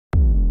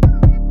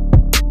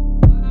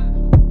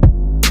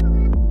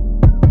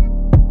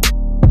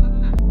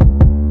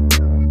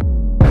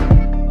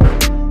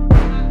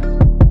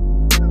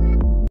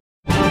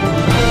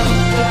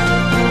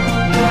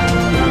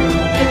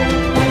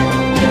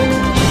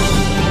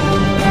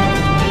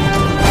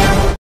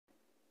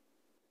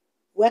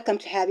Welcome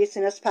to Have You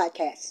Seen Us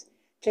podcast.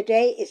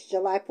 Today is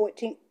July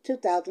 14th,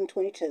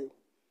 2022.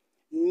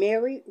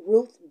 Mary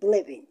Ruth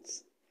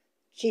Blivins.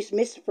 She's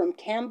missing from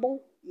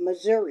Campbell,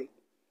 Missouri.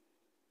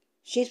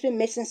 She's been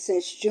missing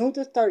since June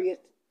the 30th,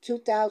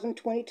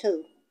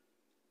 2022.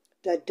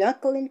 The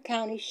Dunklin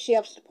County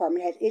Sheriff's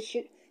Department has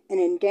issued an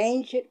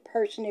endangered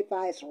person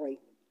advisory.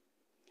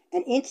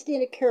 An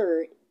incident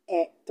occurred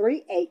at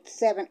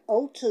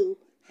 38702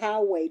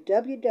 Highway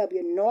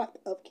WW north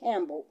of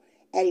Campbell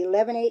at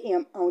 11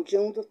 a.m. on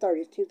June the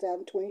 30th,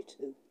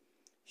 2022.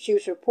 She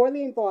was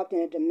reportedly involved in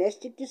a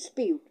domestic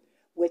dispute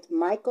with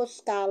Michael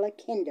Schuyler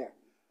Kinder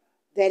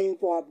that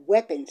involved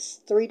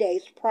weapons 3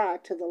 days prior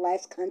to the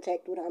last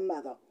contact with her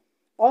mother.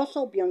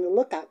 Also be on the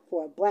lookout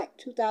for a black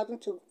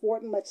 2002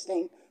 Ford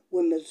Mustang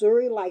with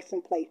Missouri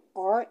license plate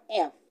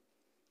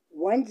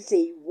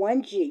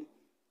RF1Z1G.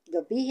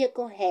 The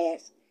vehicle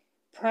has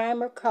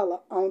primer color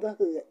on the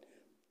hood.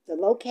 The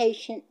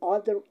location or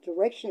the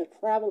direction of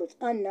travel is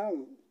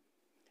unknown.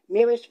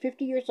 Mary is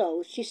 50 years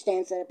old. She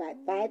stands at about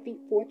 5 feet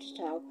 4 inches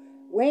tall,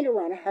 weighing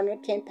around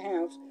 110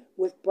 pounds,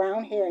 with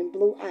brown hair and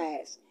blue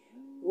eyes,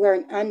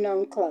 wearing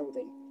unknown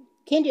clothing.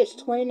 Kinder is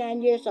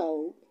 29 years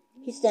old.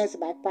 He stands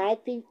about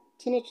 5 feet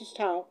 10 inches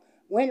tall,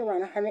 weighing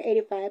around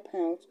 185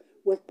 pounds,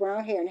 with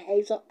brown hair and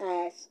hazel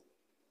eyes,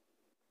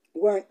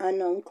 wearing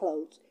unknown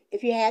clothes.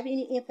 If you have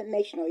any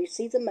information or you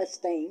see the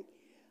Mustang,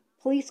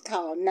 please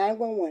call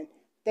 911.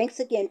 Thanks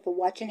again for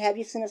watching Have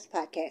You Seen Us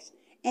podcast,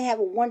 and have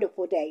a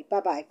wonderful day.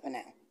 Bye-bye for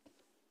now.